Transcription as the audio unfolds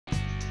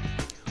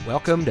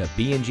Welcome to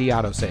B&G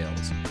Auto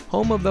Sales,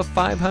 home of the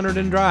 500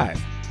 and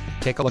Drive.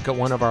 Take a look at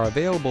one of our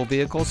available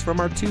vehicles from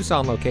our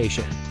Tucson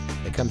location.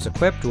 It comes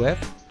equipped with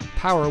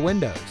power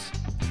windows,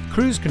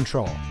 cruise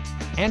control,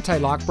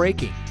 anti-lock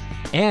braking,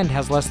 and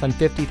has less than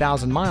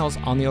 50,000 miles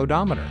on the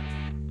odometer.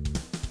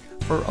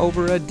 For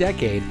over a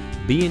decade,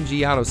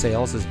 B&G Auto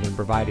Sales has been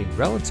providing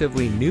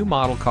relatively new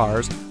model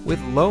cars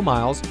with low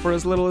miles for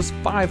as little as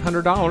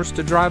 $500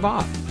 to drive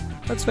off.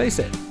 Let's face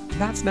it,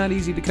 that's not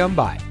easy to come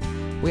by.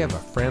 We have a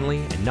friendly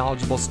and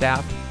knowledgeable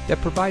staff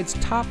that provides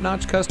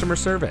top-notch customer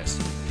service,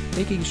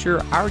 making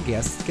sure our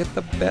guests get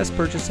the best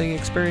purchasing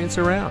experience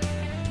around.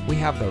 We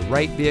have the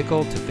right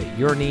vehicle to fit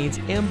your needs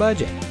and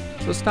budget,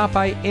 so stop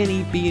by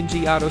any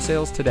B&G Auto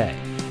Sales today.